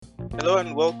Hello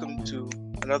and welcome to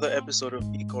another episode of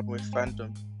Econ with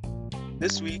Phantom.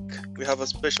 This week we have a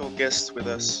special guest with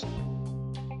us.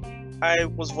 I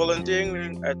was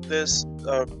volunteering at this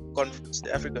conference,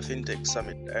 the AfricaFintech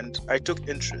Summit, and I took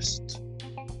interest.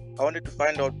 I wanted to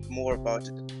find out more about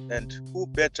it, and who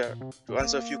better to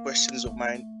answer a few questions of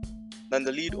mine than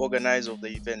the lead organizer of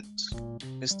the event,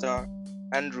 Mr.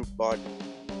 Andrew Barden.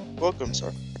 Welcome,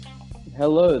 sir.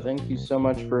 Hello, thank you so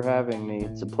much for having me.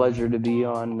 It's a pleasure to be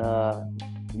on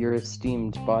your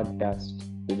esteemed podcast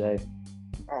today.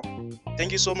 Oh,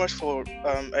 thank you so much for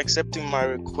accepting my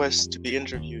request to be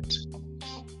interviewed.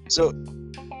 So,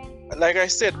 like I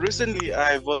said, recently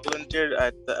I volunteered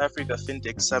at the Africa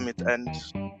FinTech Summit, and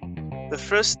the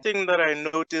first thing that I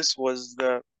noticed was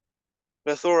the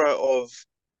plethora of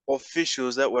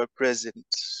officials that were present.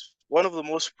 One of the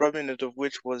most prominent of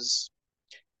which was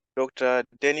Dr.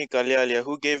 Denny Kalialia,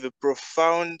 who gave a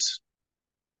profound,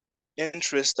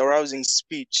 interest-arousing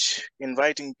speech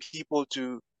inviting people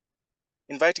to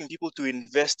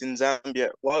invest in Zambia,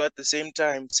 while at the same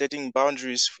time setting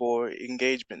boundaries for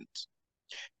engagement.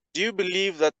 Do you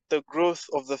believe that the growth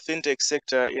of the fintech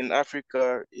sector in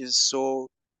Africa is so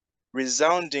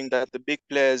resounding that the big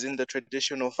players in the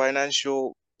traditional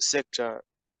financial sector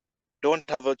don't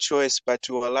have a choice but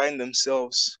to align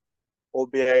themselves or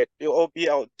be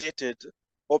outdated,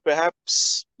 or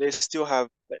perhaps they still have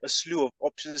a slew of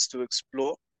options to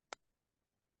explore?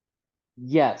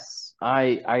 Yes,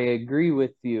 I agree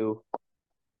with you.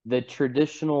 The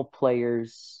traditional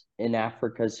players in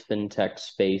Africa's fintech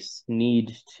space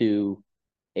need to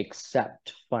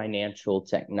accept financial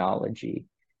technology.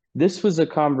 This was a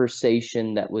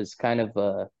conversation that was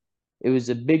it was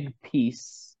a big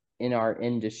piece in our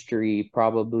industry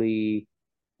probably,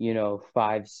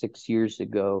 5, 6 years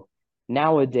ago.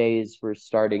 Nowadays, we're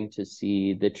starting to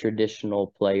see the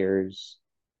traditional players,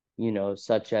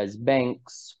 such as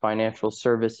banks, financial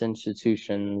service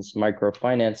institutions,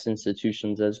 microfinance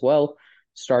institutions as well,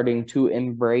 starting to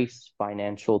embrace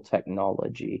financial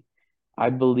technology. I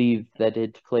believe that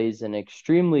it plays an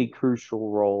extremely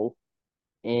crucial role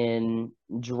in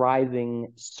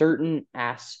driving certain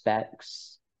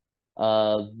aspects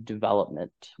of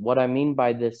development. What I mean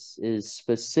by this is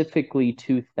specifically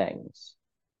two things.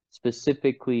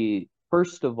 Specifically,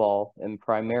 first of all, and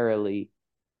primarily,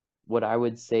 what I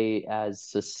would say as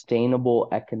sustainable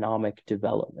economic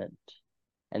development.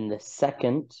 And the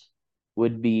second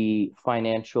would be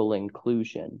financial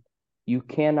inclusion. You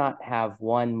cannot have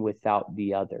one without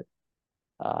the other.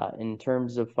 In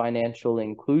terms of financial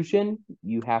inclusion,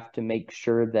 you have to make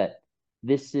sure that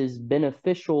this is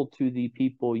beneficial to the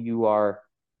people you are,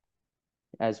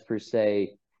 as per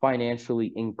se,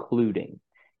 financially including.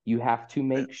 You have to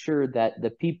make sure that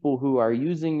the people who are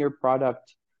using your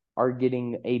product are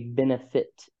getting a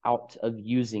benefit out of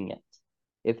using it.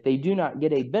 If they do not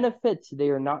get a benefit, they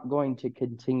are not going to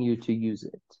continue to use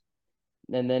it.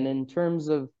 And then in terms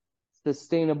of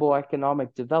sustainable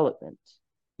economic development,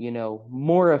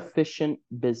 more efficient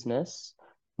business,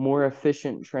 more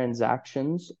efficient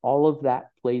transactions, all of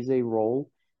that plays a role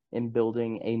in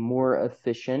building a more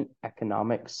efficient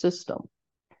economic system.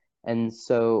 And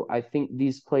so I think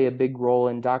these play a big role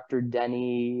in Dr.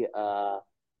 Denny,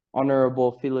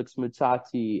 Honorable Felix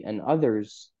Mutati, and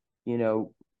others,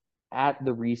 at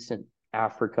the recent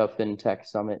Africa FinTech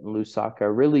Summit in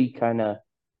Lusaka, really kind of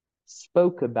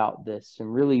spoke about this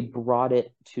and really brought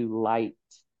it to light,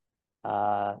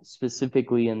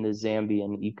 specifically in the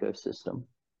Zambian ecosystem.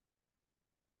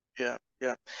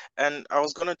 Yeah. And I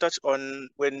was going to touch on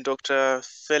when Dr.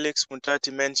 Felix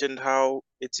Mutati mentioned how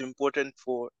it's important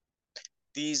for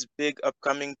these big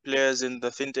upcoming players in the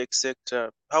fintech sector,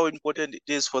 how important it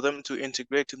is for them to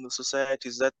integrate in the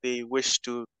societies that they wish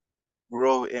to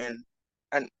grow in.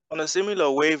 And on a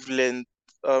similar wavelength,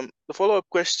 the follow-up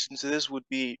question to this would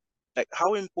be, like,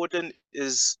 how important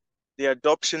is the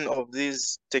adoption of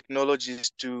these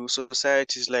technologies to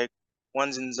societies like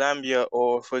ones in Zambia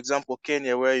or, for example,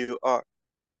 Kenya, where you are?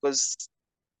 Because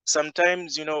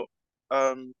sometimes,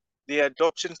 um, the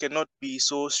adoption cannot be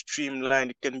so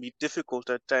streamlined. It can be difficult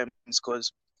at times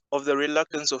because of the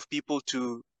reluctance of people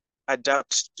to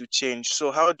adapt to change.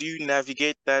 So how do you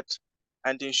navigate that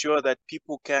and ensure that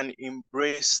people can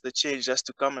embrace the change just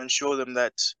to come and show them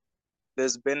that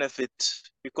there's benefit?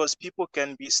 Because people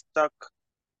can be stuck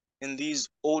in these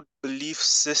old belief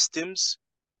systems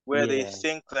where they Yeah.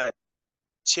 think that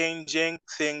changing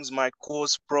things might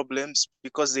cause problems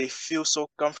because they feel so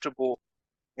comfortable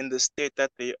in the state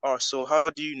that they are. So how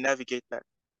do you navigate that?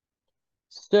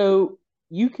 So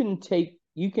you can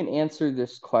answer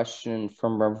this question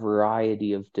from a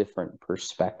variety of different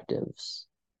perspectives.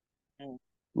 Mm.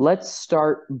 Let's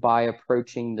start by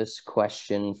approaching this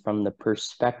question from the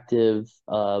perspective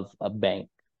of a bank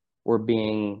or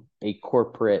being a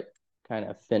corporate kind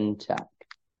of fintech.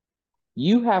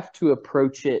 You have to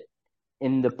approach it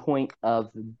in the point of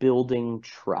building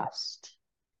trust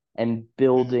and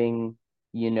building,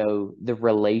 the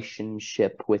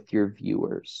relationship with your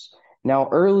viewers. Now,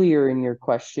 earlier in your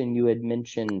question, you had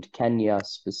mentioned Kenya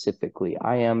specifically.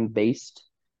 I am based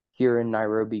here in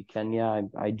Nairobi, Kenya.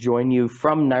 I join you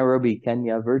from Nairobi,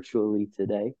 Kenya, virtually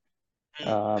today.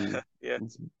 Yeah.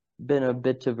 It's been a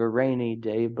bit of a rainy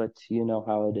day, but you know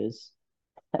how it is.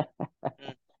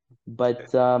 Mm,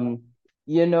 But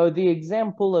the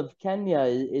example of Kenya,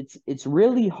 it's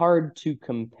really hard to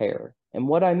compare. And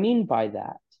what I mean by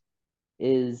that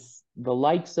is the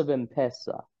likes of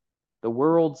M-Pesa, the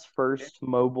world's yeah. first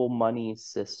mobile money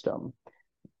system,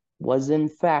 was in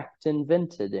fact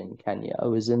invented in Kenya. It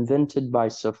was invented by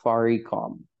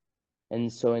Safaricom.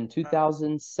 And so in Wow.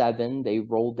 2007, they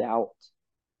rolled out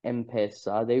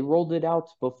M-Pesa. They rolled it out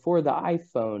before the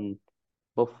iPhone,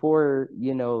 before,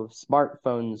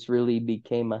 smartphones really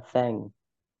became a thing.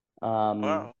 Um,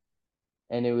 Wow.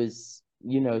 and it was,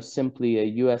 simply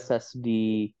a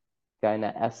USSD kind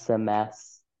of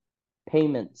SMS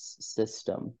payments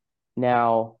system.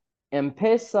 Now,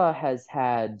 M-Pesa has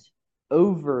had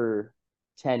over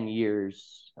 10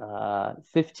 years,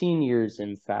 15 years,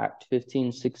 in fact,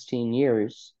 15, 16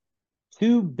 years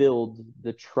to build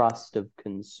the trust of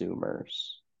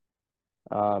consumers.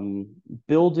 Um,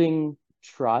 Building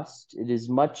trust,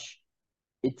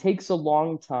 it takes a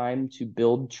long time to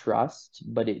build trust,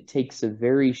 but it takes a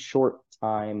very short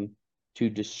time to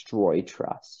destroy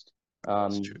trust.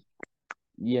 That's true.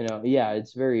 Um, yeah,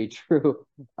 it's very true.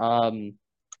 Um,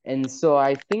 and so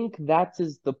I think that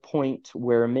is the point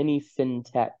where many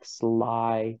fintechs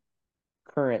lie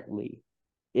currently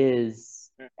is,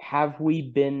 Mm, have we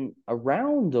been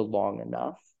around long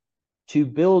enough to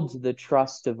build the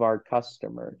trust of our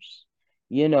customers?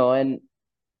 And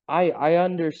I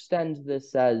understand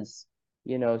this as,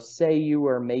 say you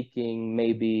are making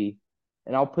maybe,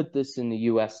 and I'll put this in the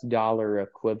US dollar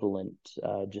equivalent,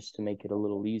 just to make it a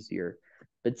little easier.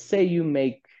 But say you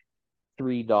make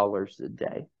 $3 a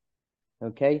day,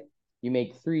 okay? You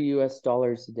make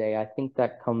 $3 a day. I think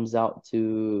that comes out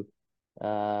to,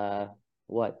 uh,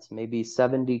 what, maybe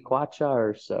 70 kwacha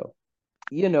or so.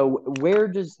 Where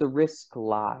does the risk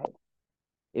lie?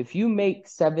 If you make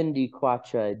 70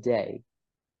 kwacha a day,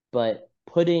 but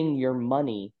putting your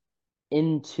money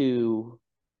into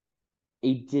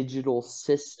a digital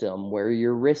system where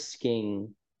you're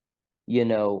risking,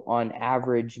 on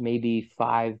average, maybe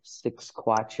 5, 6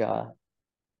 kwacha,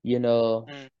 you know,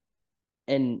 mm,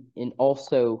 and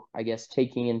also, I guess,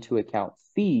 taking into account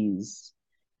fees,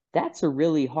 that's a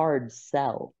really hard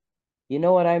sell. You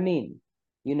know what I mean?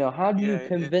 How do yeah, you it is.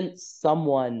 convince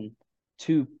someone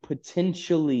to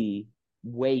potentially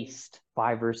waste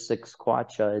 5 or 6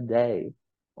 kwacha a day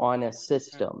on a Mm,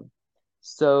 system?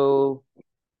 So,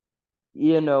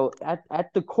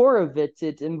 at the core of it,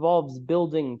 it involves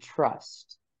building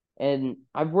trust. And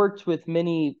I've worked with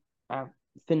many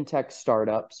fintech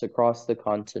startups across the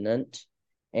continent,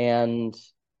 and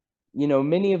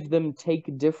many of them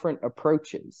take different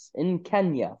approaches. In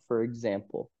Kenya, for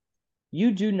example,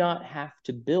 you do not have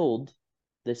to build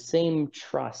the same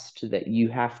trust that you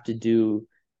have to do,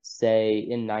 say,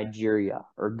 in Nigeria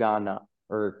or Ghana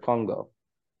or Congo.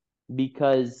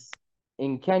 Because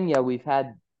in Kenya, we've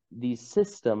had these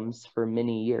systems for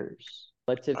many years.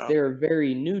 But if wow. they're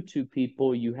very new to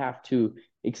people, you have to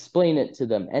explain it to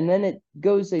them. And then it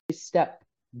goes a step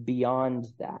beyond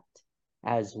that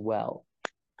as well.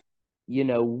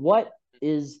 What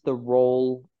is the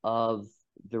role of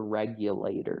the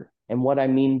regulator? And what I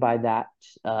mean by that,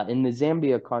 in the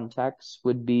Zambia context,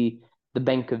 would be the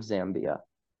Bank of Zambia.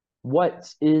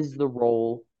 What is the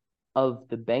role of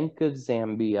the Bank of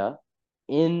Zambia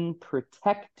in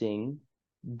protecting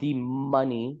the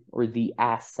money or the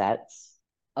assets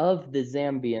of the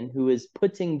Zambian who is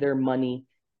putting their money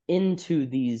into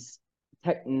these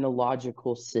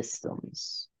technological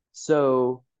systems?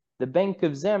 So the Bank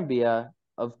of Zambia,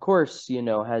 of course,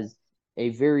 has a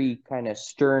very kind of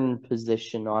stern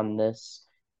position on this.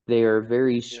 They are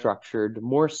very Yeah. structured,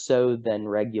 more so than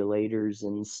regulators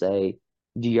in, say,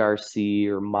 DRC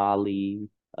or Mali,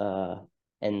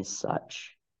 and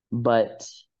such. But,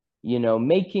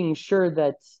 making sure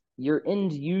that your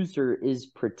end user is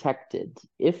protected.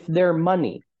 If their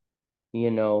money,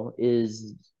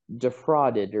 is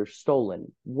defrauded or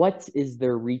stolen, what is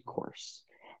their recourse?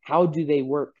 How do they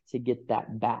work to get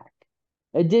that back?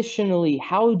 Additionally,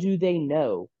 how do they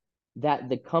know that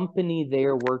the company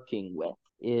they're working with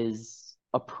is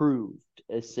approved,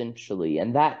 essentially.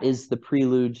 And that is the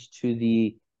prelude to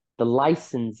the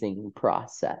licensing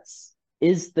process.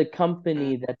 Is the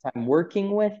company that I'm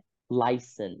working with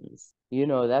licensed?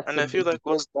 That's And a I feel big, that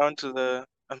goes down to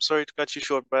I'm sorry to cut you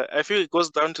short, but I feel it goes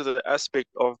down to the aspect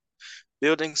of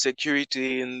building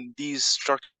security in these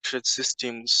structured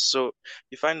systems. So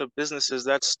you find the businesses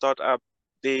that start up,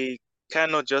 they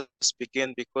cannot just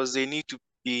begin because they need to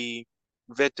be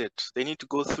vetted. They need to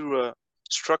go through a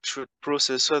structured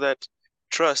process so that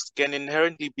trust can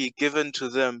inherently be given to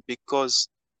them because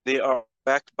they are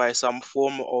backed by some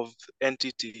form of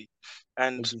entity.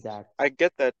 And exact. I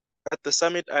get that. At the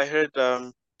summit, I heard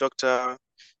Dr.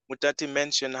 Mutati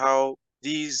mention how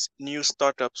these new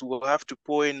startups will have to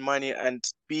pour in money and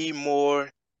be more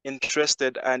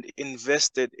interested and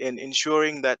invested in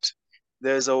ensuring that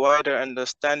there's a wider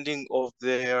understanding of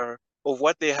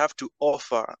what they have to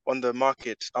offer on the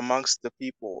market amongst the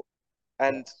people.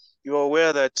 And Yes. you're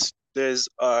aware that there's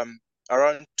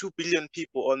around 2 billion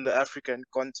people on the African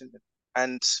continent,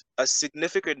 and a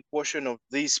significant portion of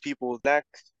these people lack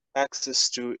access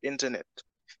to internet.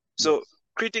 So Yes.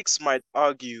 critics might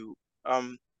argue,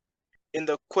 um, in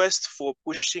the quest for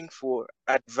pushing for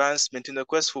advancement, in the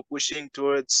quest for pushing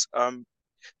towards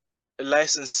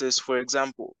licenses, for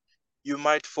example, you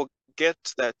might forget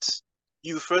that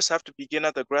you first have to begin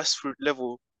at the grassroots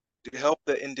level to help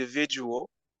the individual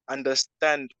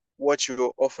understand what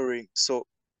you're offering. So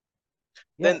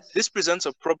then Yes. this presents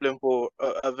a problem for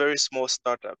a very small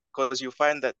startup because you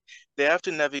find that they have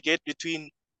to navigate between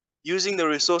using the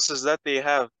resources that they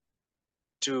have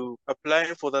to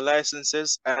applying for the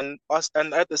licenses and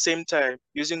at the same time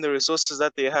using the resources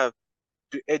that they have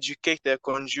to educate their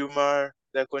consumer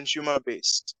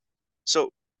base. So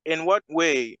in what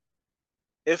way,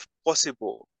 if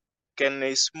possible, can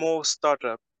a small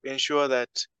startup ensure that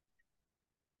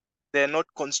they're not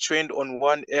constrained on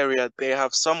one area, they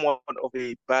have somewhat of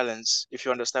a balance, if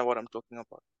you understand what I'm talking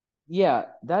about? Yeah,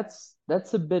 that's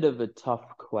a bit of a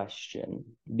tough question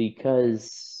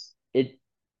because it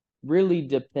really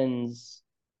depends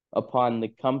upon the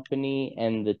company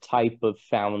and the type of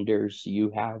founders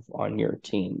you have on your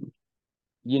team.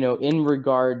 In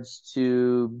regards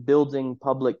to building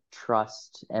public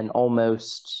trust and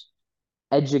almost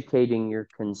educating your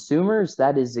consumers,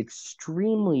 that is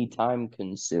extremely time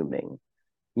consuming.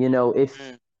 If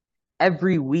Mm,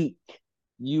 every week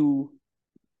you,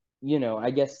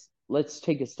 I guess let's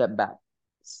take a step back.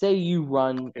 Say you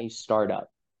run okay. a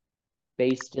startup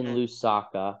based in Mm,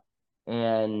 Lusaka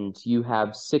and you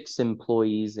have 6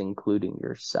 employees, including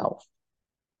yourself.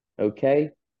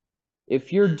 Okay.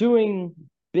 If you're mm, doing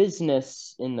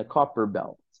business in the copper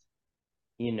belt,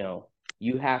 you know,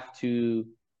 you have to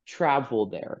travel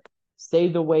there. Say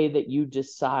the way that you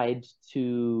decide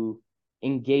to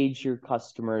engage your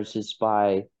customers is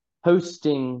by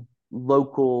hosting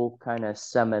local kind of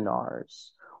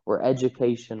seminars or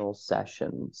educational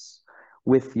sessions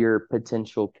with your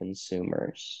potential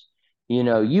consumers.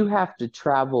 You have to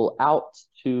travel out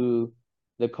to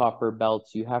the copper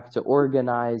belts. You have to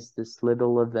organize this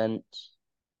little event.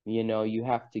 You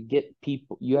have to get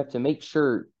people, you have to make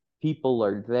sure people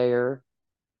are there.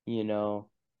 you know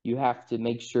you have to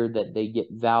make sure that they get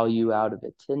value out of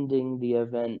attending the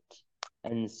event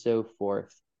and so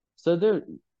forth. So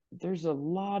there's a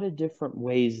lot of different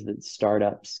ways that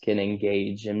startups can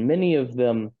engage, and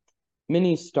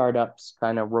many startups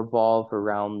kind of revolve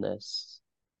around this.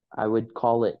 I would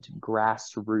call it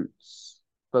grassroots,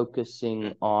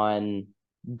 focusing mm, on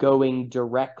going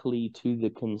directly to the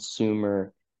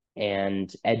consumer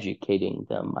and educating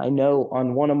them. I know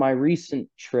on one of my recent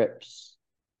trips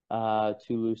to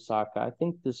Lusaka, I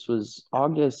think this was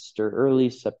yeah. August or early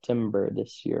September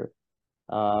this year.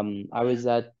 I Mm, was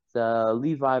at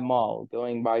Levi Mall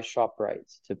going by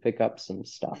ShopRite to pick up some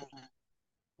stuff. mm,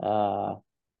 Uh,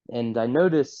 and I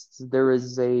noticed there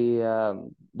is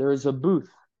a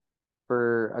booth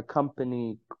for a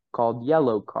company called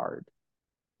Yellow Card.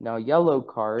 Now, Yellow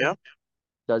yeah. Card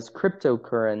does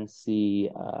cryptocurrency.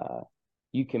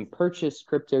 You can purchase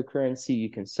cryptocurrency, you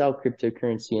can sell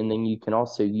cryptocurrency, and then you can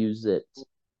also use it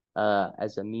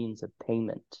as a means of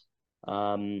payment.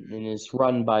 And it's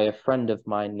run by a friend of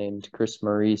mine named Chris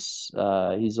Maurice.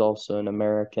 He's also an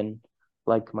American,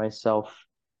 like myself.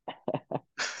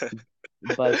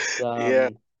 But Yeah.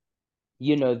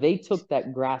 they took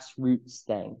that grassroots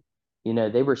thing.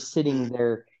 They were sitting Mm,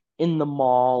 there in the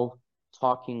mall,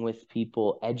 talking with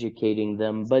people, educating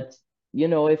them. But,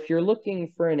 if you're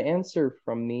looking for an answer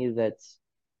from me that's,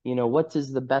 what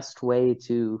is the best way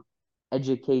to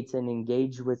educate and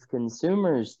engage with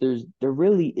consumers, there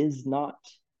really is not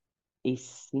a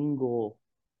single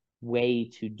way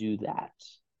to do that.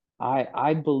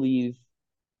 I believe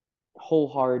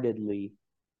wholeheartedly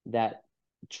that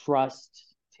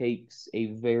trust takes a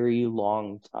very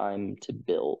long time to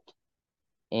build.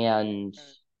 And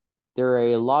there are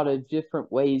a lot of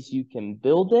different ways you can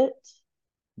build it,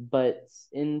 but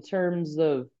in terms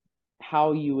of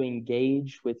how you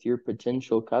engage with your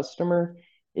potential customer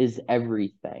is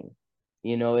everything.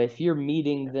 If you're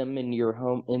meeting them in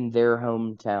their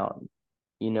hometown,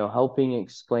 helping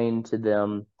explain to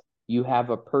them you have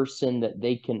a person that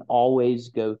they can always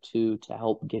go to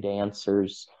help get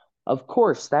answers. Of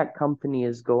course, that company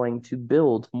is going to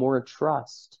build more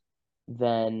trust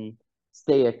than,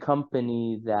 say, a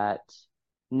company that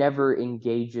never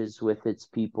engages with its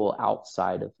people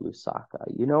outside of Lusaka.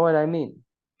 You know what I mean?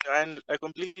 And I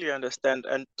completely understand.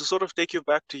 And to sort of take you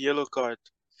back to Yellow Card,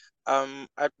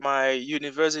 at my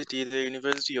university, the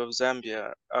University of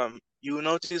Zambia, you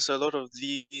notice a lot of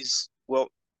these, well,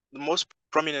 the most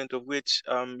prominent of which,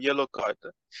 Yellow Card,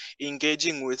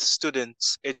 engaging with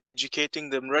students, educating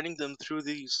them, running them through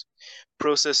these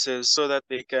processes so that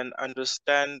they can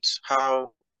understand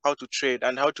how to trade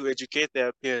and how to educate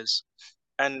their peers.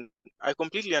 And I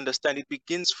completely understand it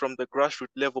begins from the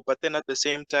grassroots level, but then at the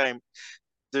same time,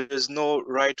 there's no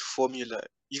right formula.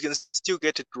 You can still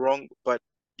get it wrong, but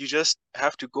you just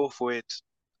have to go for it.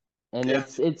 And Yeah.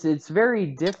 it's very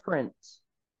different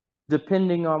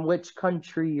depending on which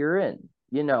country you're in.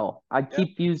 I Yeah.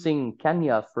 keep using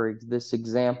Kenya for this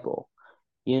example.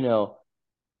 You know,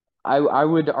 I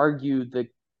would argue the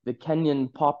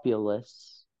Kenyan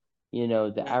populace,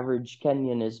 the Mm, average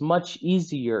Kenyan is much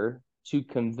easier to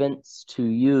convince to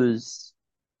use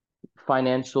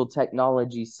financial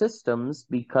technology systems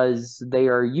because they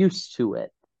are used to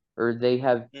it, or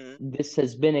mm, this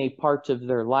has been a part of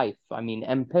their life. I mean,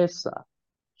 M-Pesa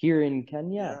here in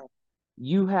Kenya, yeah.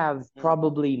 you have Mm,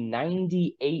 probably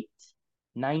 98,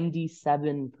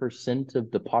 97%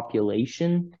 of the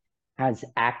population has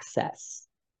access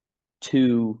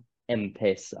to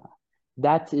M-Pesa.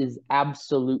 That is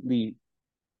absolutely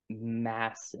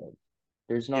massive.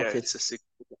 There's yeah, not a it's a sick.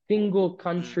 single Mm,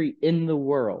 country in the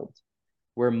world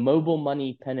where mobile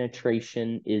money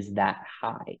penetration is that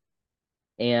high.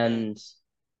 mm, And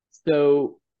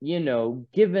so,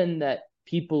 given that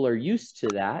people are used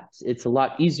to that, it's a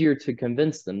lot easier to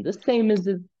convince them. The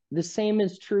same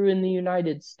is true in the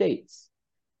United States.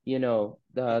 mm,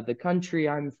 The country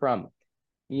I'm from.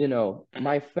 mm,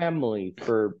 My family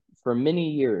for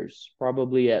many years,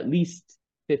 probably at least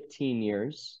 15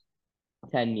 years,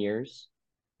 10 years,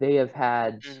 they have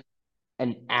had mm,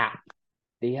 an app.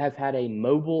 They have had a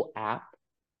mobile app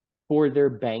for their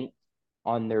bank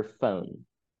on their phone.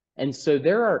 And so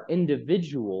there are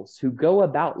individuals who go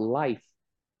about life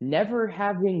never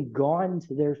having gone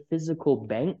to their physical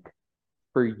bank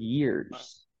for wow.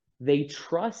 years. They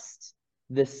trust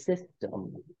the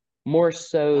system more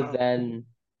so Wow. than,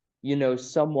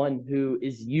 someone who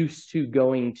is used to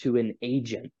going to an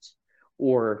agent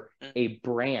or Mm, a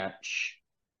branch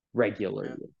yeah.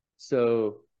 regularly.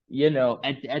 So,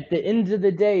 at the end of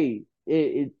the day,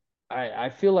 I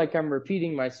feel like I'm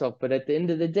repeating myself, but at the end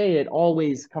of the day, it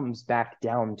always comes back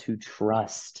down to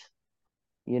trust.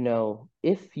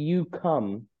 If you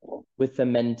come with the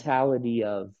mentality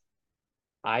of,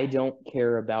 I don't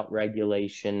care about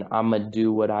regulation, I'm going to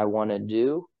do what I want to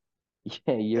do,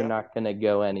 yeah, you're Yeah. not going to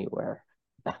go anywhere.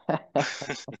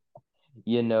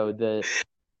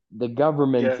 The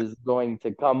government Yeah. is going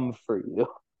to come for you.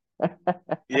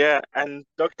 Yeah. And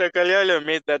Dr. Kalyala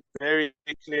made that very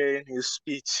clear in his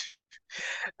speech.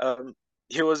 Um,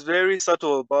 he was very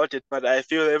subtle about it, but I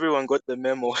feel everyone got the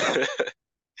memo.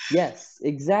 Yes, Yeah.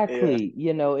 exactly.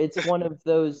 It's one of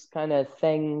those kind of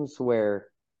things where,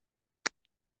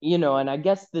 and I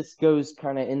guess this goes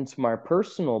kind of into my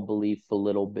personal belief a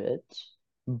little bit,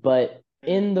 but Mm,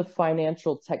 in the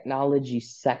financial technology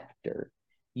sector,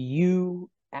 you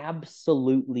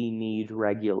absolutely need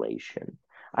regulation.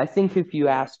 I think if you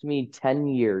yeah. asked me 10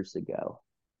 years ago,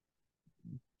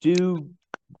 do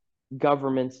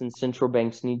governments and central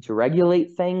banks need to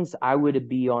regulate things? I would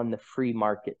be on the free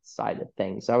market side of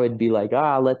things. I would be like,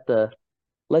 let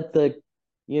the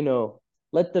you know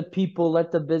let the people,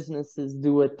 let the businesses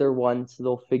do what they want,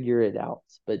 they'll figure it out.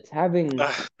 But having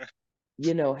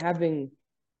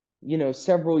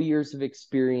several years of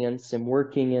experience and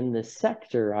working in this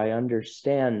sector, I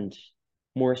understand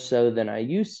more so than I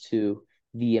used to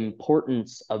the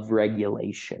importance of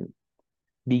regulation.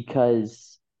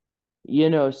 Because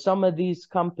some of these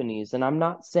companies, and I'm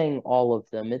not saying all of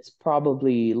them, it's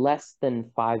probably less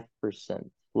than 5%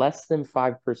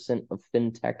 of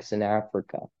fintechs in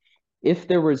Africa. If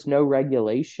there was no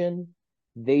regulation,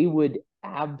 they would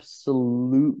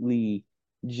absolutely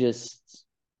just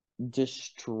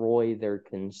destroy their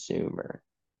consumer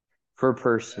for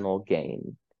personal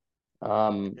gain.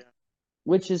 Um, Yeah.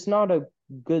 which is not a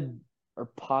good or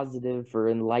positive or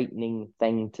enlightening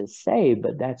thing to say,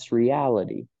 but that's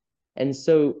reality. And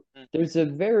so Mm, there's a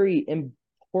very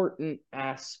important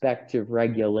aspect of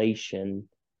regulation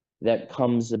that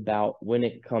comes about when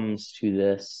it comes to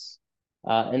this.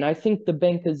 And I think the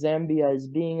Bank of Zambia is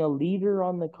being a leader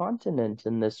on the continent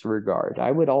in this regard.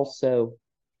 I would also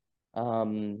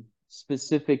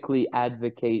specifically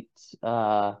advocate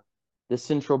the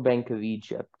Central Bank of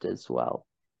Egypt as well.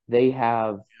 They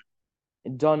have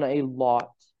done a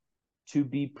lot to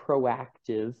be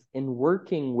proactive in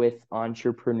working with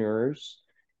entrepreneurs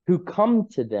who come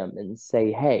to them and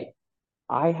say, hey,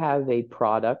 I have a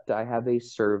product, I have a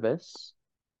service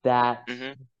that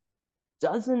mm-hmm.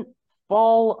 doesn't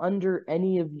fall under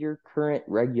any of your current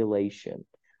regulation.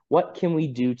 What can we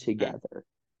do Mm, together?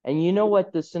 And you know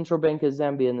what the Central Bank of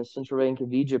Zambia and the Central Bank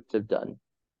of Egypt have done?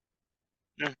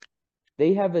 mm,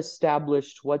 They have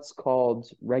established what's called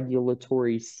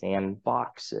regulatory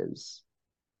sandboxes.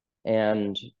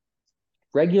 And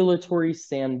regulatory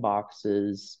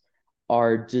sandboxes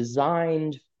are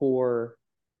designed for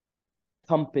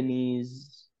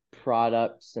companies,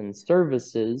 products, and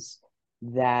services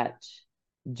that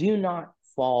do not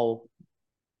fall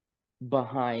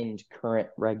behind current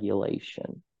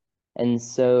regulation. And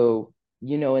so,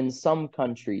 in some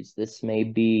countries, this may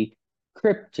be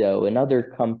crypto. In other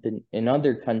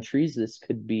countries, this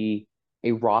could be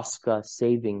a Rosca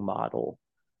saving model,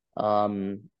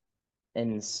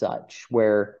 and such,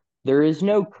 where there is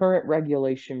no current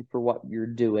regulation for what you're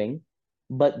doing,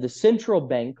 but the central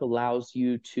bank allows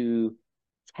you to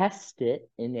test it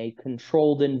in a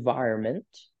controlled environment.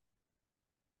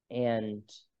 And,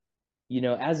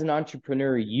 as an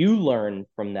entrepreneur, you learn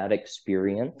from that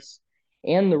experience,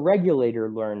 and the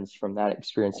regulator learns from that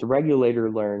experience. The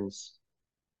regulator learns,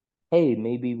 hey,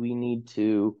 maybe we need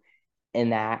to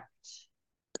enact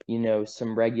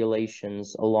some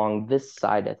regulations along this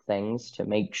side of things to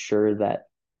make sure that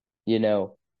you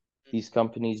know mm. these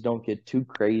companies don't get too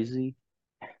crazy,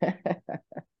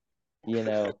 you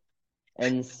know,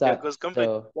 and Yeah, such. because companies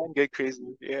So can get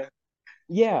crazy. Yeah.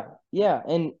 yeah, Mm, yeah.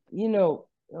 And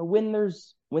when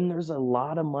there's a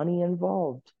lot of money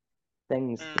involved,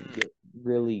 things can mm. get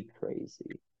really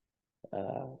crazy.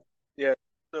 Yeah.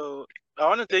 So I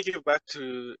want to take you back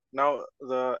to now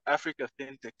the Africa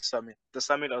FinTech Summit, the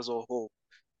summit as a whole.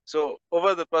 So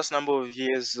over the past number of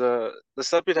years, the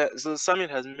summit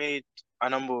has made a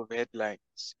number of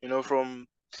headlines. From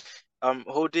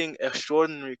holding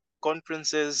extraordinary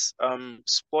conferences,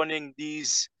 spawning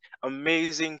these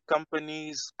amazing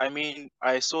companies. I mean,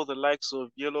 I saw the likes of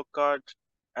Yellow Card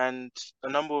and a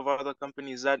number of other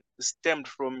companies that stemmed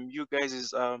from you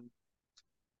guys'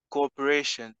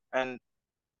 cooperation. And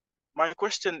my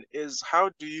question is,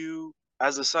 how do you,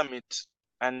 as a summit,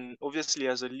 and obviously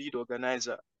as a lead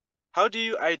organizer, how do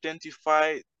you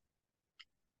identify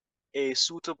a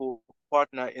suitable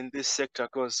partner in this sector?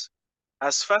 Because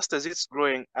as fast as it's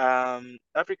growing,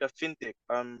 Africa FinTech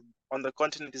on the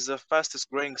continent is the fastest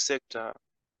growing sector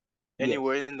Yes.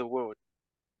 anywhere in the world.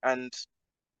 And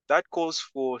that calls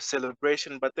for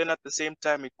celebration, but then at the same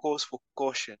time, it calls for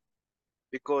caution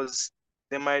because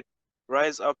there might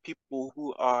rise up people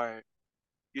who are,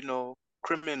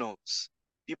 criminals,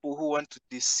 people who want to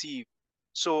deceive.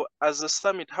 So, as a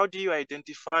summit, how do you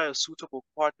identify a suitable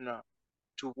partner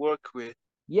to work with?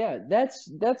 Yeah,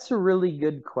 that's a really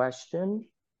good question.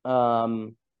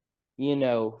 Um,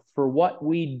 for what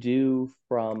we do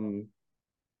from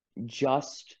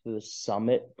just the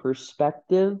summit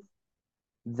perspective,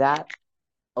 Mm, that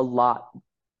a lot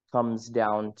comes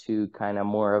down to kind of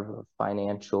more of a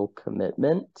financial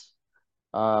commitment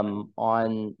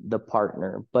on the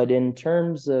partner. But in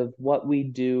terms of what we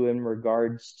do in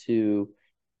regards to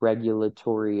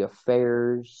regulatory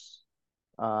affairs,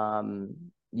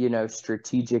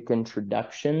 strategic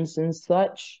introductions and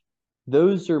such,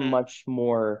 those are mm, much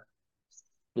more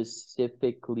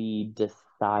specifically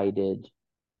decided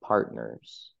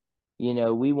partners.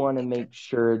 We want to okay. make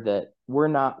sure that we're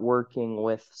not working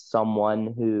with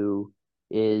someone who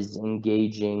is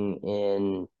engaging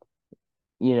in,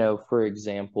 for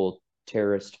example,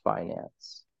 terrorist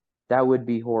finance. That would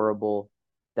be horrible.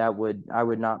 I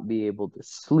would not be able to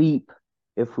sleep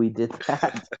if we did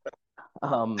that.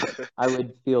 I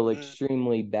would feel Mm,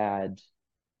 extremely bad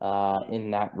mm,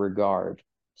 in that regard.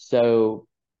 So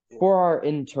yeah, for our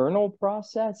internal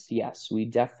process, yes, we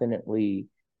definitely,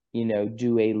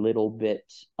 do a little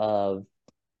bit of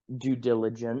due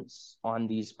diligence on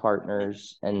these mm,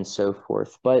 partners and so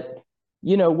forth. But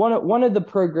one of the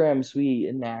programs we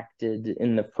enacted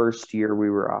in the first year we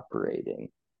were operating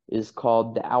is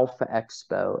called the Alpha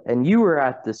Expo. And you were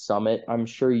at the summit. I'm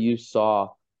sure you saw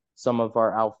some of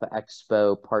our Alpha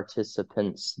Expo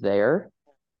participants there.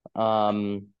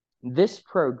 This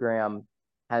program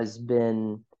has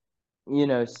been,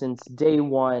 since day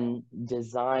one,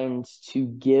 designed to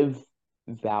give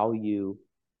value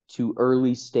to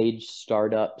early stage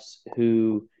startups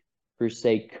who, per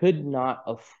se, could not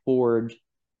afford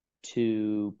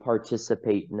to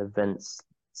participate in events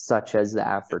such as the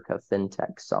Africa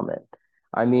FinTech Summit.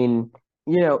 I mean,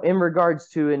 in regards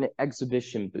to an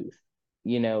exhibition booth,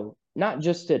 not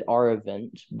just at our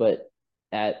event, but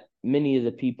at many of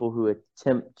the people who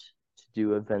attempt to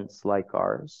do events like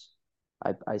ours.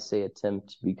 I say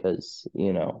attempt because,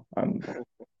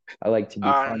 I like to be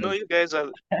No, funny. you guys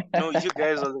are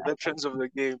the veterans of the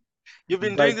game. You've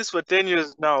been doing But this for 10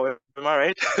 years now, am I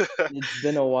right? it's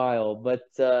been a while. But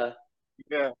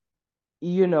Yeah.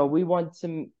 we want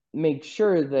to make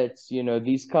sure that,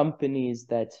 these companies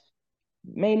that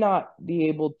may not be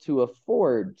able to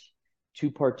afford to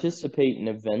participate in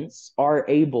events are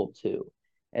able to.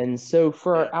 And so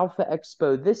for Yeah. our Alpha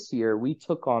Expo this year, we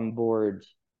took on board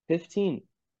 15.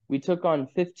 We took on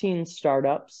 15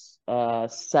 startups,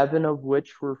 7 of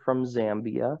which were from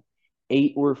Zambia,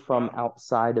 8 were from Wow.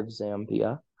 outside of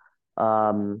Zambia,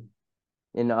 um,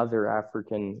 in other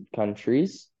African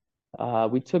countries.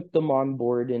 We took them on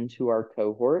board into our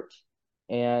cohort,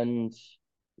 and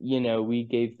we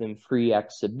gave them free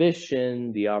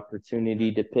exhibition, the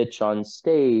opportunity to pitch on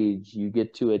stage. You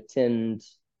get to attend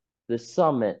the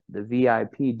summit, the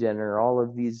VIP dinner, all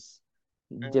of these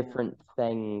Mm, different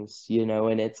things,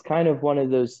 and it's kind of one of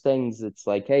those things that's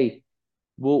like, hey,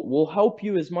 we'll help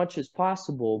you as much as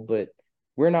possible, but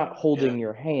we're not yeah. holding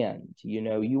your hand.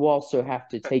 You also have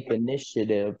to take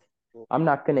initiative. I'm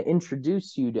not going to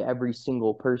introduce you to every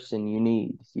single person you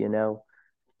need,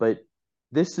 but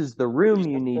this is the You room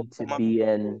you just have need to to be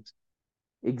in. market.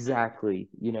 Mm, Exactly.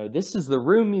 This is the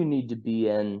room you need to be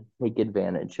in. Take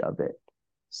advantage of it.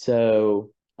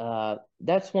 So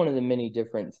that's one of the many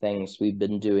different things we've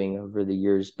been doing over the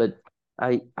years. But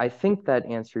I think that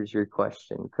answers your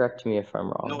question. Correct me if I'm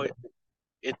wrong, no, though.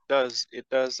 it does. It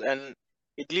does. And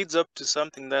it leads up to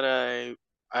something that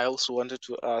I also wanted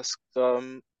to ask.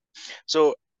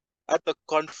 So at the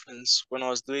conference when I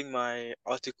was doing my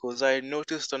articles, I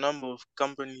noticed a number of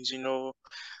companies,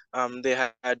 they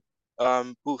had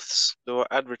booths, they were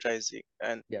advertising,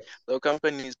 and Yes. there were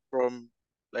companies from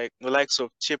like the likes of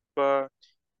Chipper,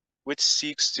 which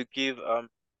seeks to give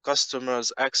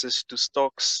customers access to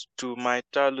stocks, to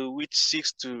Maitalu, which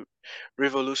seeks to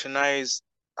revolutionize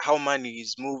how money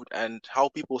is moved and how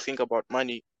people think about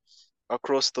money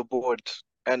across the board.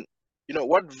 And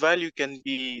what value can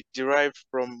be derived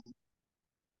from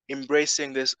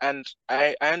embracing this? And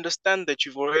I understand that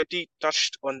you've already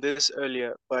touched on this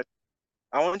earlier, but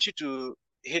I want you to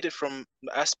hit it from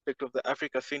the aspect of the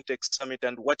Africa FinTech Summit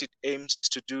and what it aims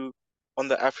to do on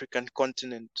the African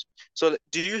continent. So,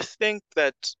 do you think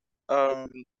that um,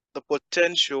 the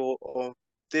potential of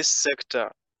this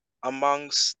sector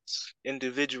amongst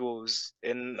individuals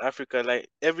in Africa, like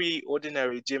every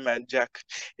ordinary Jim and Jack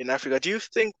in Africa, do you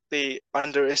think they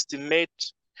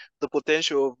underestimate the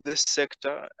potential of this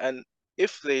sector? And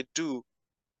if they do,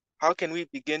 how can we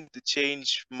begin to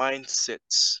change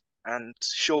mindsets and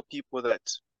show people that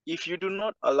if you do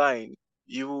not align,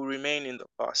 you will remain in the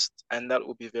past, and that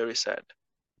will be very sad.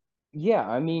 Yeah,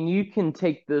 I mean, you can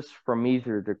take this from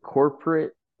either the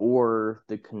corporate or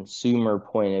the consumer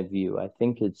point of view. I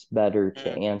think it's better to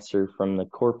Mm, answer from the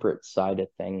corporate side of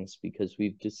things because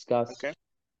we've okay. discussed,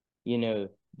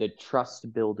 the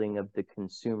trust building of the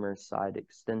consumer side Yeah.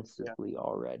 extensively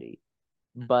already.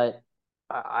 But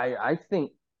I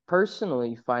think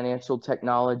personally, financial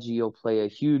technology will play a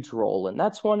huge role. And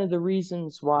that's one of the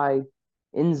reasons why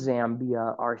in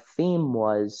Zambia, our theme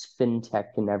was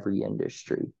fintech in every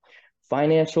industry.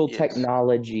 Financial Yes.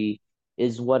 technology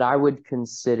is what I would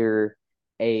consider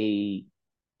a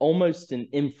almost an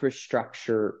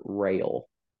infrastructure rail.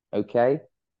 Okay.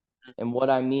 And what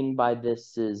I mean by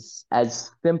this is as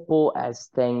simple as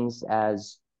things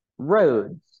as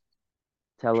roads,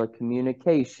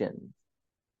 telecommunications,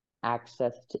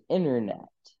 access to internet,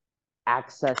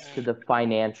 access to the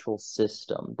financial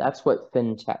system. That's what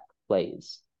fintech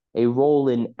plays, a role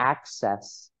in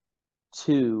access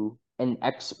to an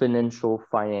exponential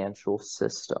financial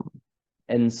system.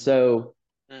 And so,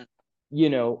 Mm,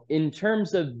 in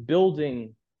terms of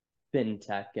building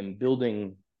fintech and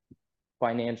building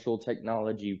financial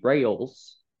technology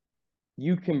rails,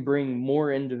 you can bring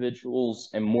more individuals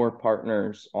and more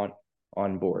partners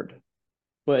on board.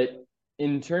 But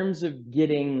in terms of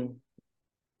getting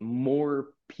more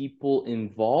people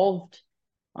involved,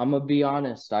 I'm gonna be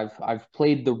honest, I've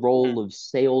played the role of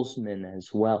salesman as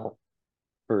well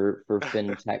for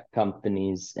fintech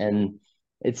companies, and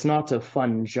it's not a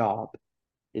fun job.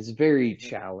 It's very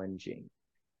challenging.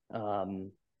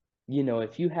 Um,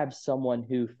 if you have someone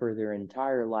who for their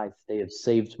entire life they have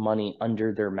saved money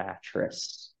under their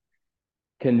mattress,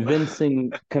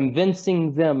 convincing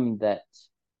them that,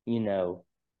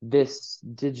 this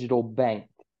digital bank,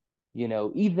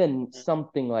 even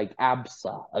something like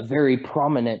ABSA, a very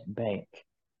prominent bank,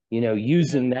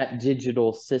 using that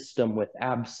digital system with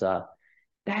ABSA,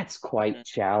 that's quite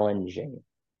challenging.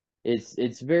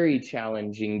 It's very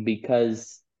challenging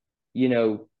because, you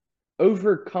know,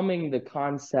 overcoming the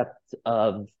concept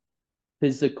of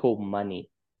physical money,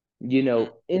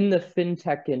 in the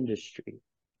fintech industry,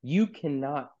 you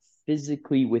cannot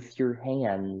physically with your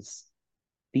hands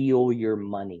feel your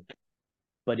money.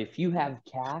 But if you have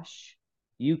cash,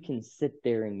 you can sit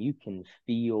there and you can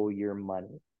feel your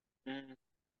money.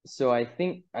 So I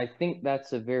think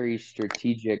that's a very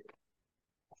strategic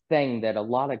thing that a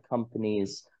lot of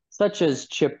companies such as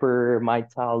Chipper,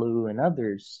 Maitalu, and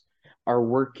others are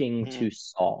working to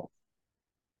solve.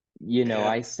 Yeah.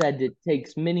 I said it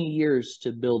takes many years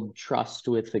to build trust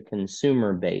with the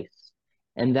consumer base,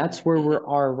 and that's where we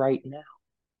are right now.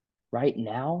 Right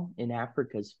now in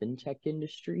Africa's fintech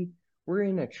industry, we're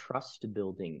in a trust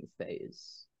building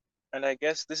phase. And I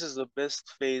guess this is the best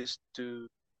phase to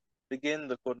begin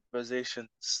the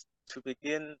conversations, to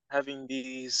begin having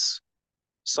these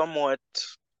somewhat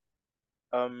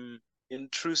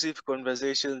intrusive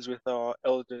conversations with our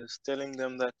elders, telling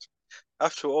them that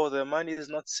after all, their money is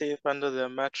not safe under their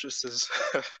mattresses.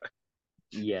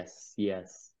 Yes,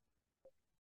 yes.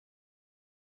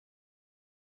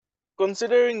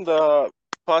 Considering the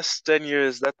past 10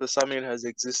 years that the summit has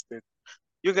existed,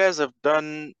 you guys have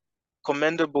done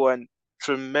commendable and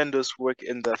tremendous work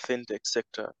in the fintech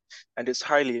sector, and it's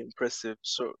highly impressive.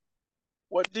 So,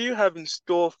 what do you have in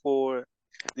store for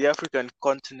the African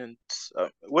continent?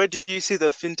 Where do you see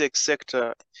the fintech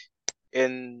sector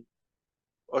in,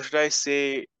 or should I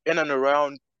say, in and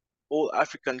around all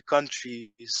African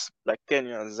countries like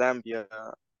Kenya, Zambia,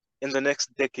 in the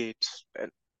next decade?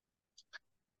 And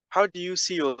how do you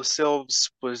see yourselves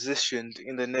positioned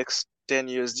in the next 10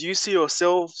 years? Do you see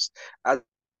yourselves as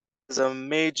a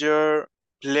major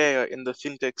player in the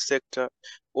fintech sector,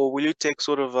 or will you take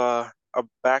sort of a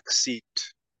back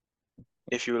seat,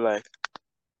 if you like?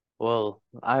 Well,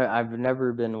 I've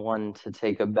never been one to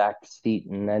take a back seat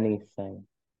in anything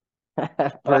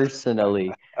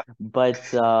personally, but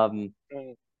the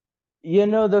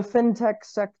fintech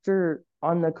sector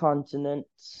on the continent,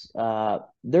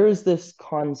 there's this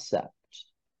concept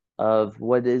of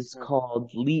what is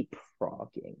called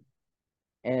leapfrogging.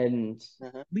 And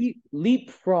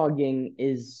leapfrogging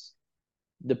is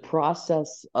the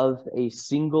process of a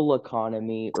single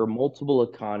economy or multiple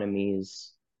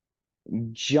economies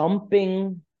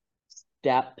jumping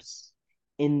steps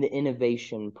in the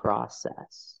innovation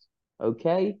process.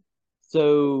 Okay?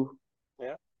 So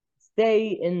Yeah.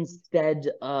 say instead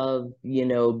of,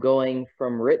 going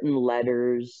from written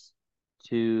letters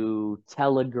to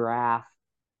telegraph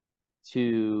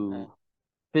to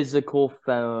physical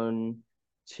phone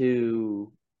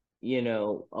to,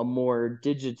 a more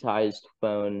digitized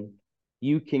phone,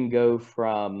 you can go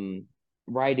from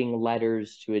writing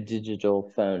letters to a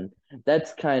digital phone.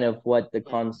 That's kind of what the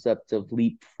concept of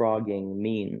leapfrogging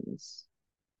means.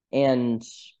 And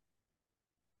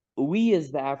we,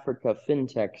 as the Africa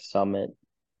FinTech Summit,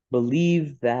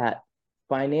 believe that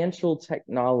financial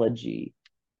technology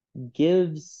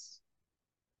gives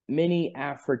many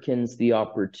Africans the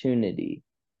opportunity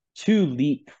to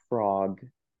leapfrog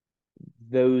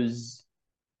those,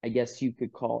 I guess you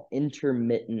could call,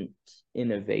 intermittent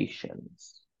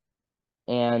innovations.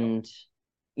 And,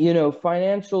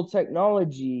 financial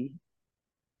technology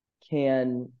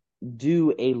can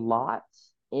do a lot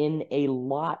in a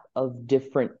lot of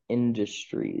different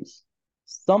industries.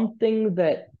 Something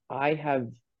that I have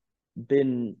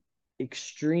been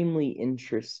extremely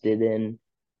interested in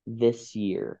this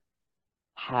year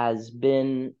has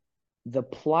been the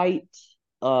plight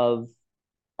of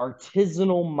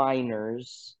artisanal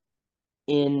miners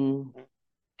in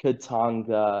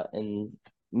Katanga and,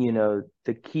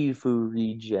 the Kivu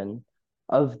region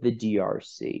of the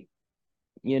DRC.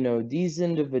 These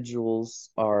individuals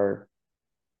are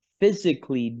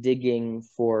physically digging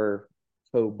for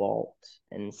cobalt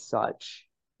and such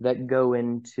that go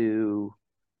into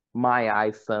my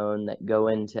iPhone, that go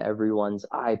into everyone's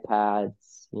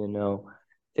iPads,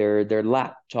 their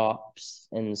laptops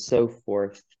and so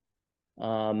forth.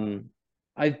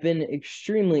 I've been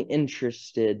extremely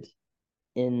interested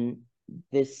in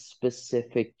this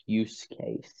specific use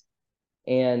case.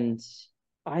 And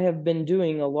I have been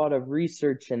doing a lot of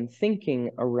research and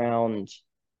thinking around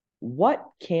what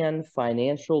can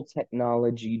financial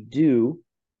technology do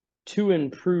to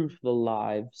improve the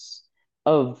lives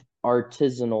of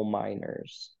artisanal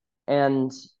miners.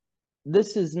 And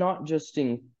this is not just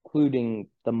including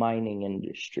the mining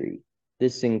industry.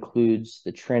 This includes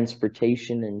the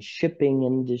transportation and shipping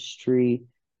industry.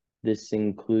 This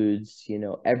includes,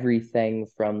 everything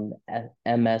from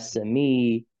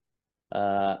MSME,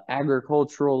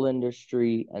 agricultural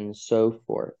industry, and so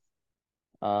forth.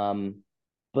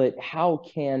 But how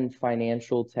can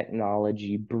financial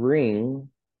technology bring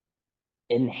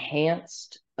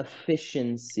enhanced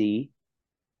efficiency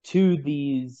to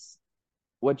these,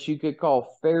 what you could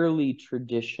call fairly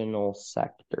traditional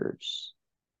sectors?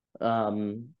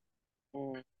 And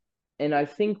I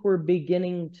think we're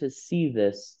beginning to see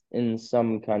this in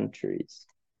some countries,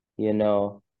 in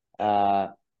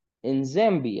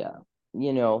Zambia,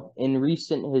 in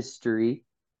recent history,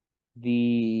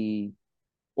 the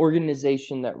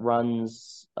organization that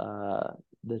runs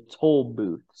the toll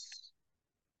booths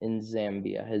in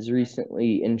Zambia has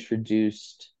recently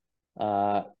introduced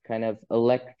kind of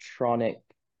electronic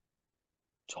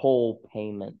toll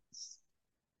payments.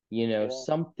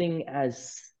 Something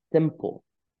as simple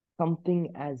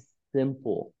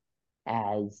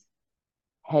as,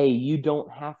 hey, you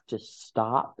don't have to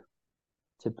stop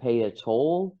to pay a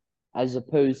toll, as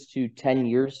opposed to 10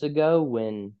 years ago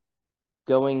when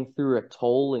going through a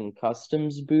toll and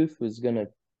customs booth was going to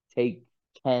take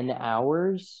 10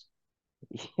 hours.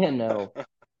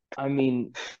 I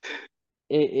mean,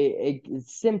 it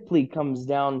simply comes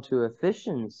down to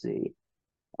efficiency.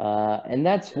 And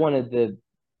that's one of the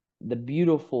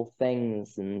beautiful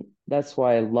things, and that's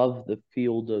why I love the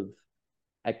field of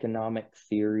economic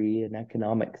theory and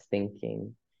economic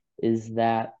thinking, is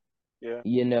that,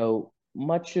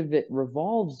 much of it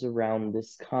revolves around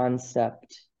this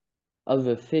concept of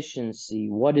efficiency.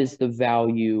 What is the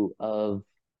value of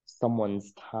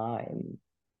someone's time?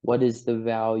 What is the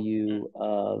value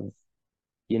of,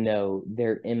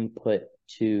 their input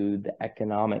to the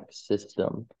economic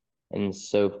system and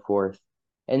so forth?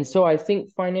 And so I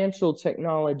think financial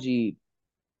technology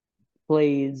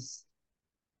plays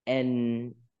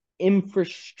an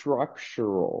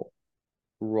infrastructural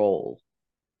role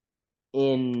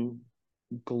in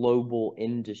global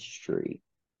industry.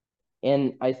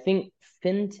 And I think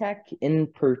fintech in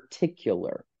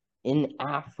particular, in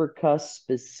Africa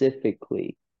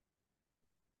specifically,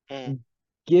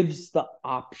 gives the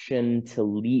option to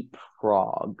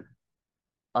leapfrog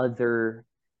other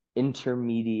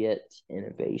intermediate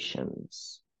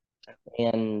innovations.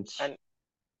 And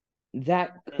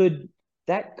that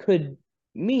could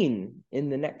mean in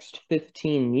the next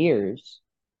 15 years,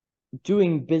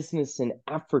 doing business in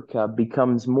Africa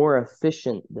becomes more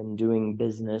efficient than doing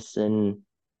business in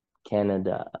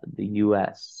Canada, the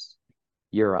US,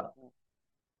 Europe,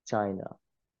 China,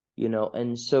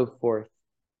 and so forth.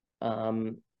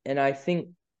 And I think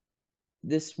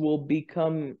this will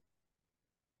become,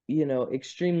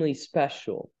 extremely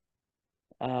special.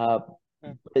 But,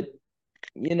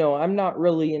 I'm not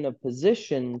really in a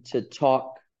position to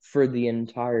talk for the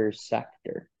entire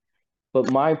sector. But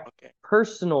my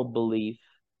personal belief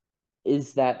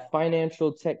is that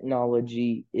financial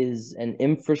technology is an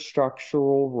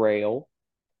infrastructural rail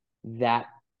that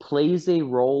plays a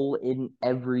role in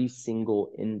every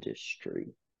single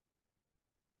industry.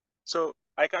 So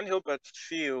I can't help but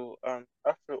feel,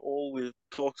 after all we've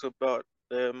talked about,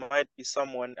 there might be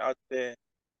someone out there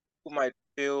who might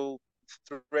feel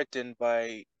threatened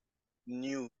by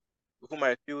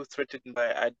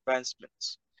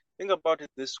advancements. Think about it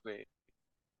this way.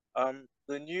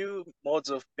 The new modes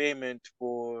of payment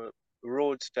for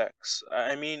road tax,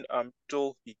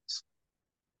 toll fees,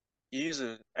 use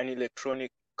an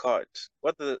electronic card.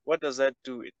 What does that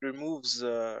do? It removes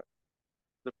the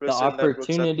person that works at the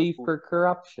opportunity booth. for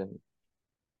corruption.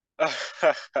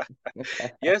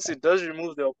 Yes, it does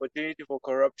remove the opportunity for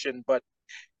corruption, but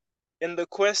in the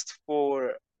quest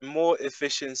for more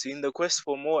efficiency, in the quest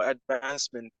for more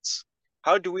advancements,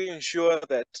 how do we ensure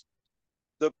that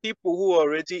the people who are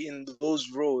already in those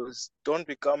roles don't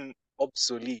become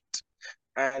obsolete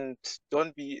and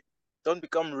don't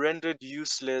become rendered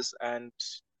useless and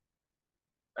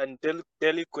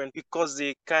delinquent because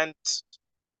they can't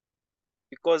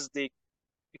because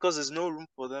there's no room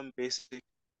for them, basically.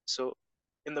 So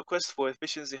in the quest for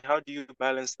efficiency, how do you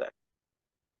balance that?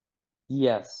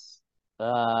 Yes.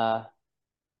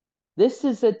 This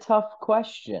is a tough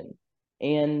question.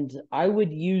 And I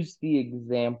would use the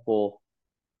example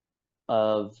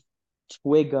of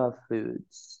Twiga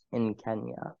Foods in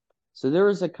Kenya. So there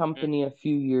was a Mm, company a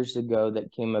few years ago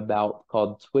that came about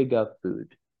called Twiga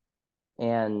Food,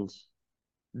 and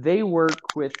they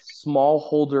work with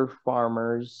smallholder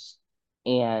farmers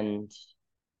and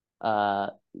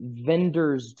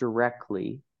vendors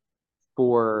directly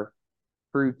for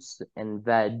fruits and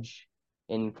veg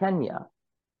in Kenya.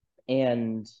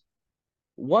 And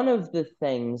one of the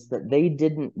things that they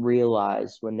didn't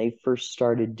realize when they first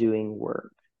started doing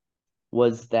work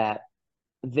was that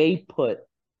they put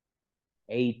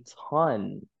a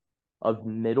ton of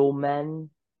middlemen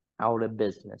out of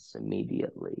business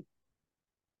immediately.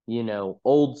 You know,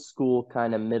 old school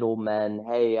kind of middlemen.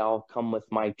 Hey, I'll come with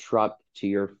my truck to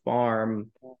your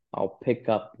farm. I'll pick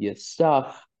up your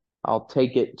stuff. I'll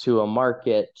take it to a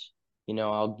market. You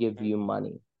know, I'll give mm, you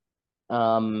money.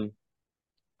 Um,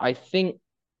 I think,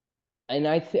 and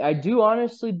I do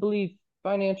honestly believe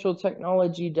financial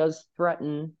technology does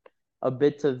threaten a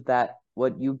bit of that,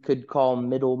 what you could call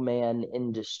middleman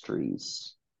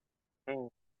industries. mm,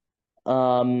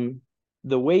 Um,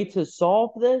 the way to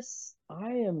solve this, I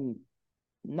am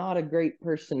not a great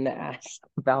person to ask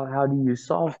about how do you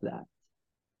solve that.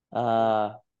 mm.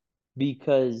 Uh,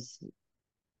 because,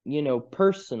 you know,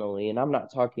 personally, and I'm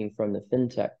not talking from the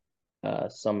FinTech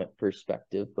Summit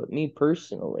perspective, but me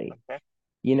personally, Okay.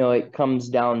 you know, it comes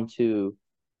down to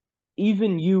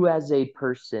even you as a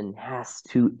person has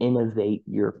to innovate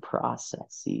your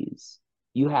processes.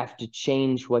 You have to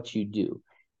change what you do.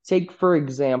 Take, for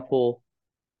example,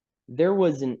 there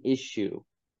was an issue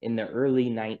in the early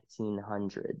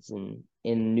 1900s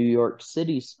in New York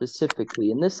City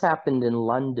specifically, and this happened in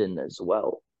London as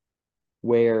well,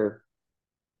 where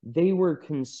they were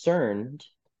concerned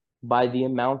by the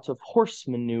amount of horse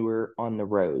manure on the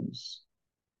roads.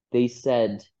 They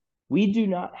said, we do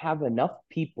not have enough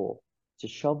people to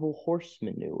shovel horse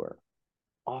manure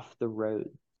off the road.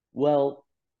 Well,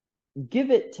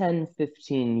 give it 10,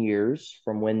 15 years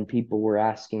from when people were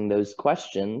asking those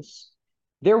questions,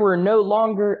 there was no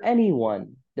longer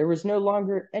anyone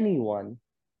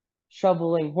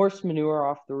shoveling horse manure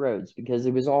off the roads because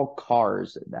it was all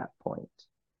cars at that point.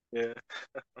 Yeah.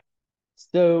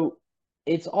 So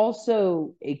it's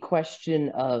also a question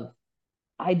of,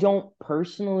 I don't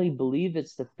personally believe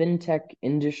it's the fintech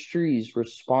industry's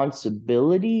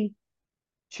responsibility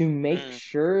to make Mm,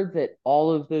 sure that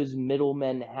all of those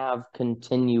middlemen have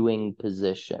continuing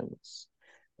positions.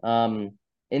 Um,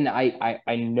 and I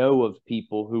know of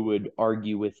people who would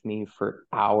argue with me for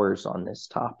hours on this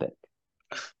topic.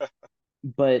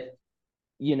 But,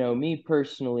 you know, me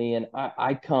personally, and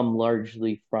I come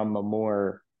largely from a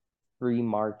more free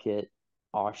market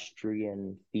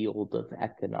Austrian field of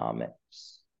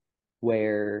economics,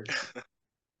 where,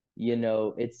 you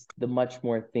know, it's the much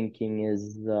more thinking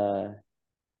is the,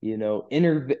 you know,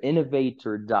 innovate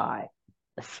or die,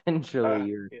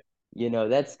 essentially, or, yeah. you know,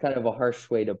 that's kind of a harsh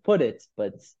way to put it,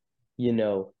 but, you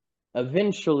know,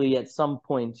 eventually at some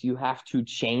point you have to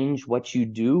change what you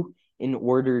do in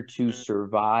order to Mm,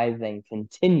 survive and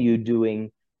continue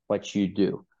doing what you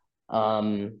do.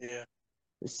 Um, yeah.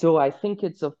 so I think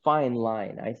it's a fine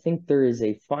line. I think there is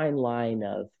a fine line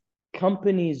of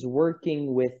companies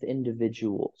working with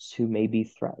individuals who may be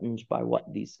threatened by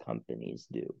what these companies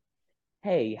do.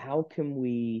 Hey, how can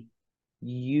we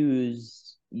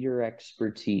use your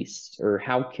expertise, or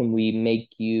how can we make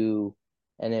you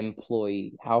an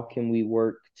employee? How can we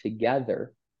work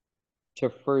together to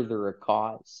further a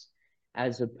cause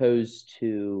as opposed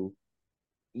to,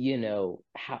 you know,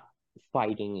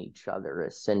 fighting each other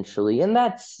essentially? And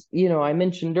that's, you know, I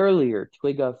mentioned earlier,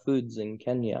 Twiga Foods in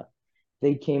Kenya.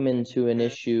 They came into an Mm,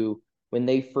 issue when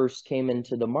they first came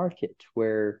into the market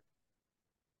where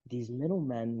these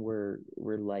middlemen were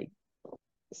like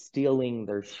stealing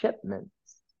their shipments,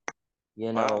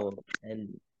 you wow. know,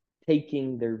 and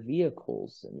taking their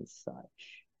vehicles and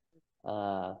such.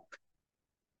 Uh,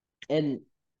 and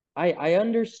I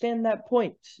understand that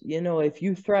point. You know, if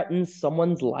you threaten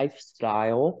someone's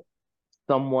lifestyle,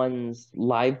 someone's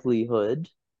livelihood,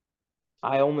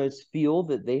 I almost feel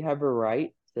that they have a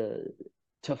right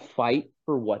to fight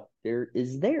for what there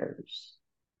is theirs.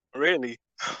 Really?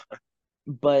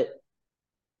 But,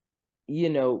 you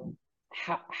know,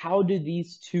 how do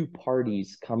these two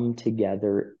parties come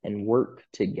together and work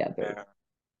together Yeah.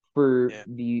 for Yeah.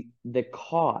 the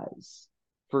cause,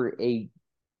 for a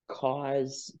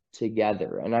cause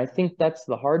together? And I think that's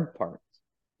the hard part.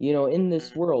 You know, in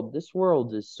Mm, this world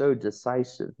is so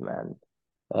decisive, man.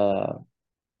 Uh,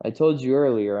 I told you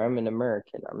earlier, I'm an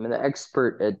American. I'm an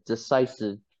expert at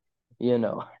decisive, you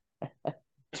know.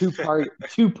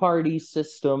 two party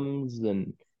systems,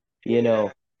 and you Yeah,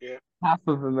 know, yeah, half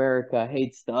of America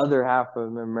hates the other half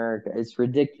of America. It's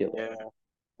ridiculous. yeah.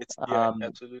 Yeah, Um,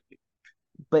 absolutely.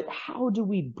 but how do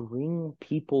we bring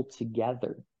people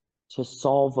together to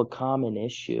solve a common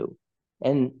issue?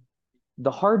 And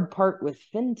the hard part with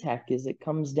fintech is it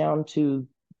comes down to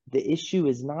the issue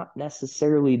is not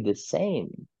necessarily the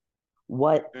same.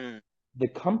 What Mm, the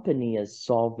company is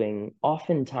solving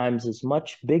oftentimes is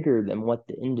much bigger than what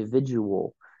the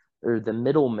individual or the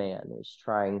middleman is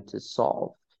trying to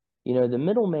solve. The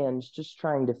middleman's just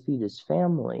trying to feed his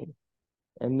family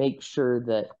and make sure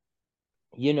that,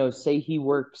 say he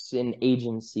works in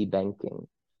agency banking.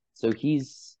 So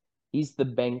he's the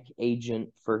bank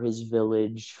agent for his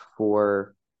village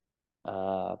for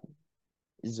uh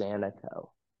Xanaco,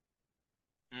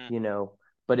 mm. you know.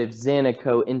 But if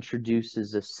Xanaco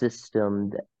introduces a system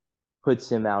that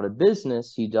puts him out of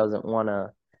business, he doesn't want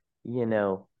to, you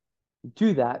know,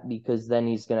 do that because then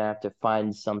he's going to have to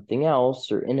find something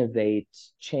else or innovate,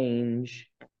 change,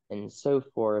 and so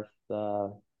forth.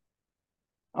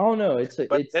 I don't know.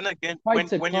 But It's then again,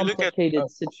 quite a when you look at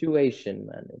complicated situation,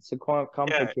 man. It's a yeah,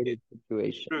 complicated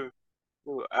situation. true,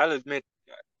 true. I'll admit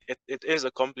it is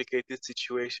a complicated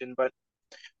situation, but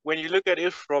when you look at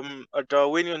it from a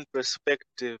Darwinian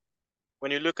perspective,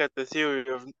 when you look at the theory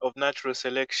of natural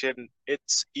selection,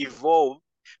 it's evolved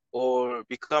or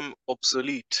become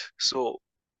obsolete. So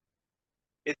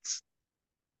it's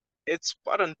it's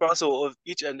part and parcel of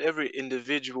each and every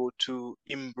individual to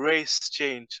embrace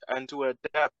change and to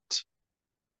adapt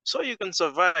so you can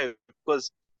survive, because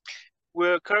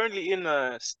we're currently in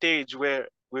a stage where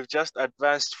we've just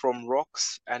advanced from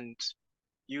rocks and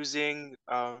using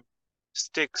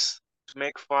sticks to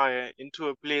make fire into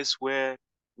a place where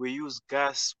we use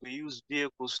gas, we use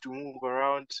vehicles to move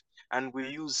around, and we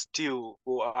use steel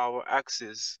for our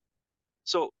axes.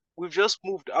 So we've just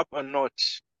moved up a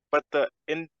notch, but the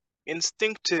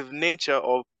instinctive nature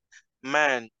of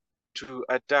man to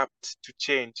adapt to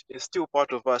change is still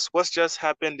part of us. What's just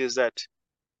happened is that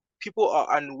people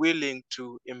are unwilling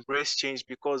to embrace change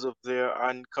because of their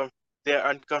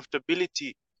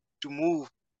uncomfortability to move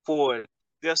forward.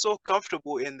 They are so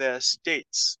comfortable in their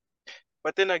states.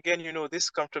 But then again,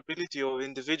 this comfortability of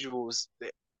individuals,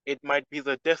 it might be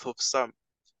the death of some,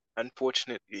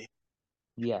 unfortunately.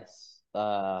 Yes.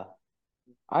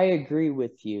 I agree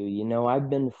with you. I've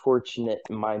been fortunate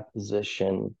in my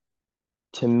position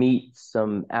to meet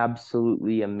some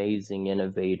absolutely amazing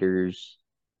innovators,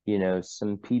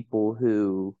 some people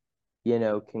who,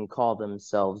 can call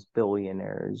themselves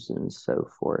billionaires and so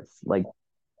forth, like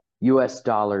US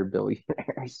dollar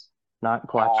billionaires, not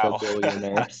kwacha Wow.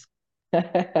 billionaires.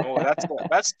 Oh,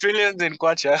 that's trillions in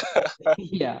kwacha.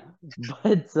 Yeah,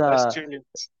 but That's trillions.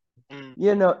 Mm,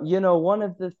 one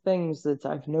of the things that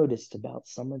I've noticed about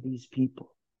some of these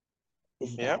people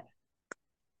is yeah. that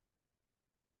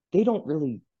they don't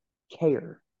really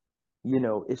care.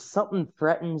 If something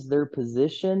threatens their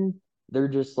position, they're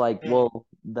just like, Mm, well,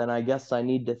 then I guess I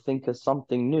need to think of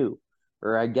something new,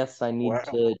 or I guess I need wow.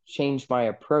 to change my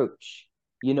approach.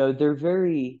 They're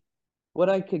very, what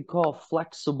I could call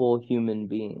flexible human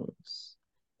beings.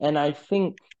 And I Mm,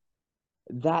 think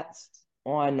that's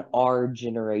on our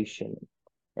generation.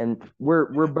 And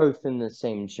we're yeah. both in the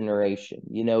same generation.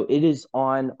 It is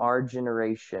on our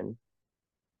generation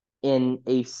in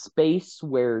a space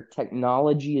where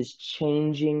technology is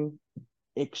changing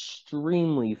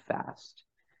extremely fast.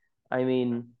 I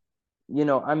mean,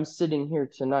 I'm sitting here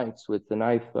tonight with an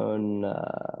iPhone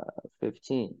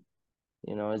 15.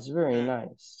 It's very Mm,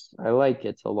 nice. I like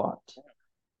it a lot.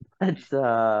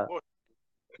 But oh,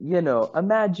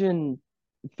 imagine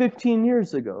 15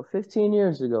 years ago. 15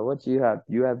 years ago, what do you have?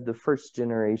 You have the first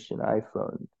generation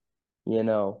iPhone, you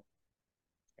know,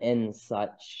 and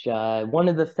such. One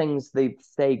of the things they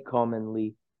say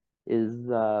commonly is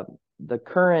the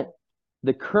current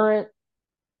the current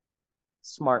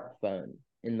smartphone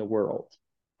in the world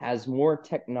has more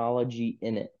technology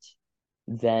in it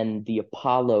than the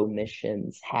Apollo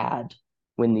missions had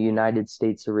when the United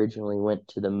States originally went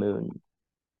to the moon.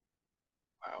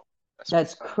 wow. That's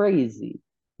That's profound. crazy,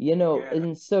 Yeah.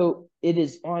 and so it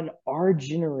is on our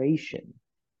generation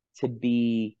to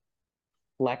be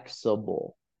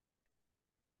flexible,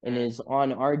 and it Mm, is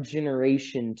on our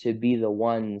generation to be the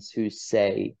ones who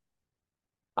say,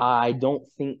 I don't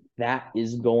think that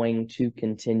is going to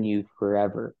continue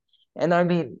forever. And I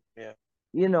mean, yeah.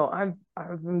 I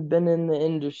haven't been in the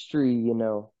industry,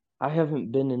 I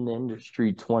haven't been in the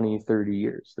industry 20, 30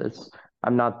 years.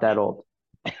 I'm not that Mm, old.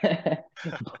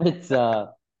 But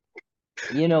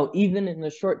You know, even in the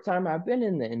short time I've been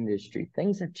in the industry,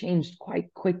 things have changed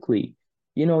quite quickly.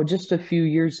 You know, just a few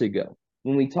years ago,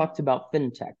 when we talked about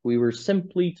fintech, we were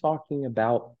simply talking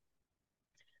about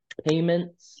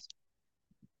payments,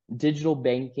 digital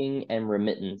banking, and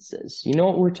remittances. You know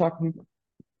what we're talking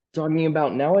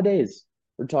about nowadays?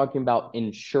 We're talking about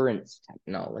insurance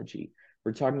technology.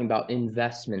 We're talking about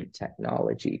investment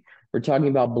technology. We're talking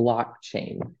about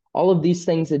blockchain. All of these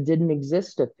things that didn't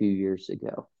exist a few years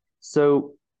ago.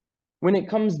 So when it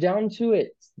comes down to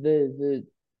it, the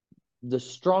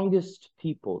strongest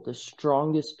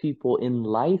people in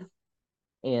life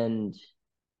and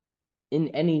in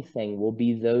anything will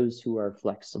be those who are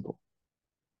flexible.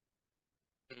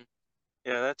 Mm.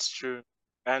 Yeah, that's true.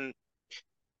 And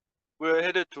we're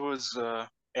headed towards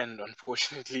end,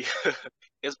 unfortunately.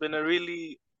 It's been a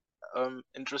really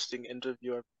interesting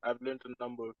interview. I've learned a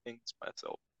number of things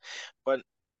myself. But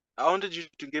I wanted you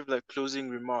to give like closing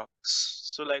remarks.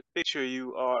 So like picture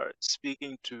you are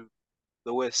speaking to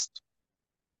the West.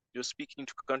 You're speaking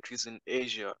to countries in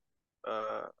Asia,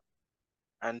 uh,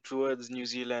 and towards New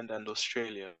Zealand and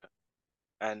Australia.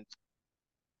 And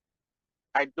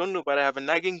I don't know, but I have a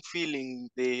nagging feeling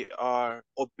they are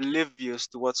oblivious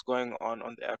to what's going on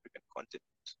the African continent.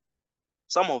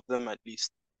 Some of them at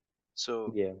least.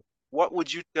 So Yeah. what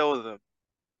would you tell them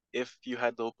if you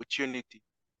had the opportunity?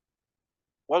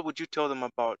 What would you tell them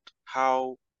about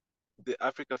how the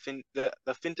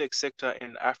fintech sector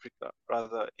in Africa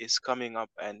rather is coming up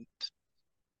and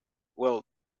well,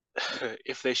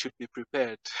 if they should be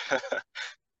prepared?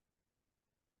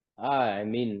 I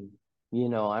mean, you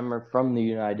know, I'm from the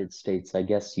United States. I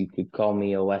guess you could call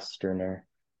me a Westerner.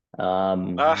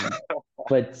 Ah,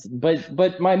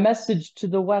 But my message to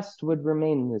the West would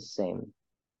remain the same.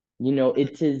 You know, mm,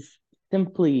 it is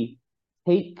simply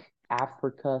take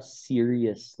Africa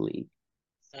seriously.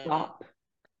 mm, Stop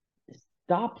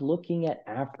stop looking at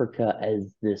Africa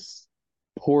as this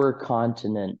poor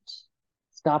continent.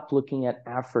 Stop looking at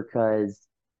Africa as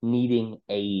needing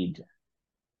aid,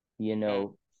 you mm,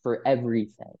 know, for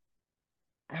everything.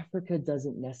 Africa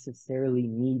doesn't necessarily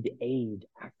need aid.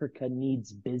 Africa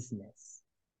needs business.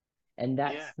 And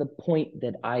yeah, that's the point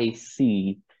that I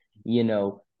see, you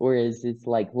know, whereas it's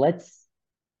like, let's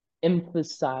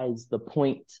emphasize the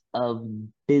point of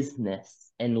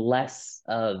business and less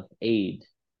of aid.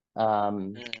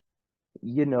 Um, mm,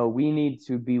 you know, we need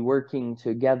to be working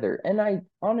together. And I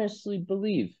honestly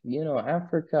believe, you know,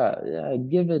 Africa,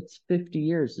 give it 50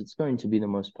 years, it's going to be the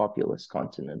most populous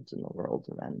continent in the world,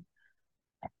 man.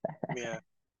 yeah.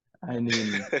 I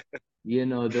mean, you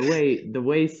know, the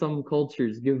way some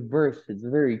cultures give birth, it's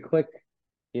very quick.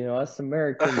 You know, us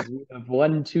Americans, we have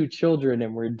one, two children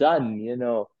and we're done, you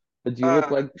know. But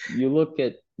Ah, you look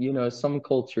at, you know, some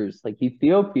cultures like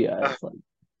Ethiopia, ah, it's like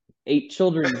eight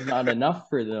children's not enough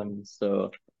for them.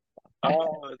 So,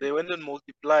 they went and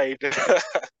multiplied.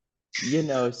 you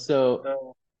know, so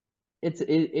Uh,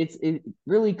 it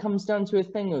really comes down to a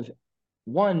thing of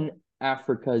one,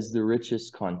 Africa is the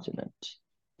richest continent.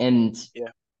 And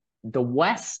yeah. the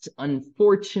West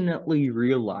unfortunately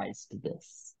realized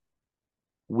this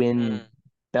when Mm,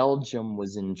 Belgium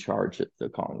was in charge of the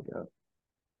Congo.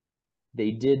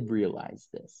 They did realize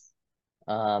this.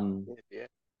 Um, yeah, yeah.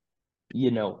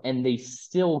 you know, and they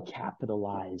still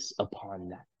capitalize upon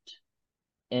that.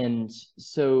 And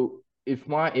so if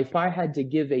I had to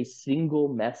give a single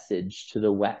message to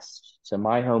the West, to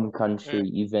my home Mm, country,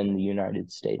 even the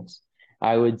United States,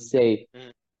 I would say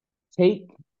mm,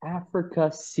 take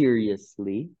Africa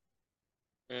seriously.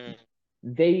 mm,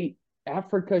 They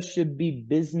Africa should be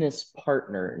business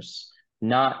partners,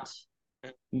 not,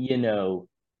 mm, you know,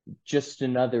 just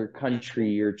another mm, country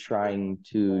you're trying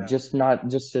to yeah, just not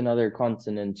just another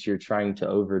continent you're trying to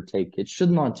overtake. It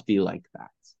should not be like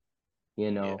that,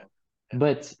 you yeah, know. yeah.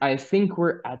 But I think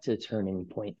we're at a turning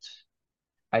point.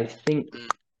 I think Mm,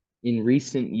 in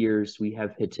recent years we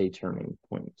have hit a turning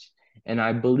point. And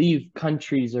I believe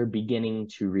countries are beginning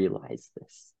to realize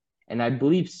this. And I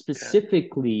believe yeah.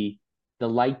 specifically the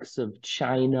likes of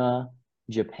China,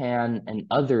 Japan, and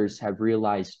others have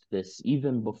realized this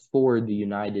even before the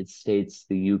United States,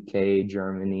 the UK,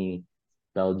 Germany,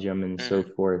 Belgium, and so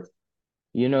Mm, forth.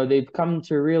 You know, they've come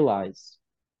to realize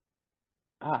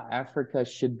Africa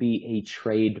should be a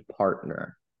trade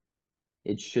partner.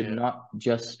 It should yeah. not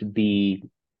just be,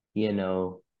 you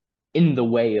know, in the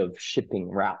way of shipping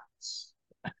routes.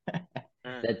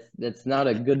 Mm, That's not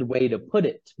a good way to put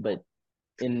it, but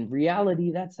in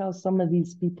reality, that's how some of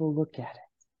these people look at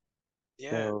it. yeah,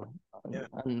 So yeah.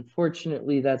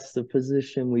 unfortunately, that's the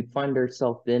position we find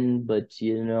ourselves in. But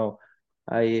you know,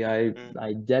 I Mm,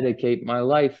 I dedicate my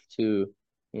life to,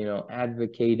 you know,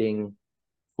 advocating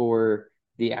for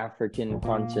the African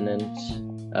continent,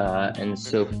 and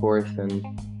so forth. And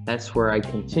that's where I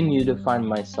continue to find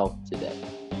myself today.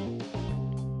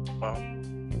 Wow.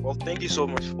 Well, thank you so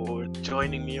much for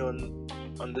joining me on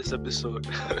this episode.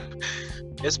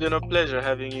 It's been a pleasure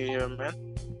having you here, man.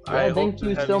 Yeah, thank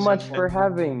you so much for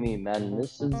having me, man.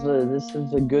 This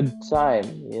is a good time.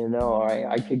 You know,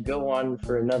 I could go on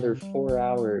for another 4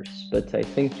 hours, but I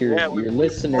think your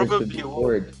listeners would be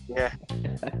bored. Yeah.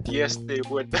 Yes, they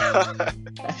would.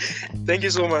 Thank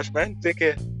you so much, man. Take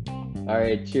care. All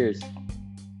right, cheers.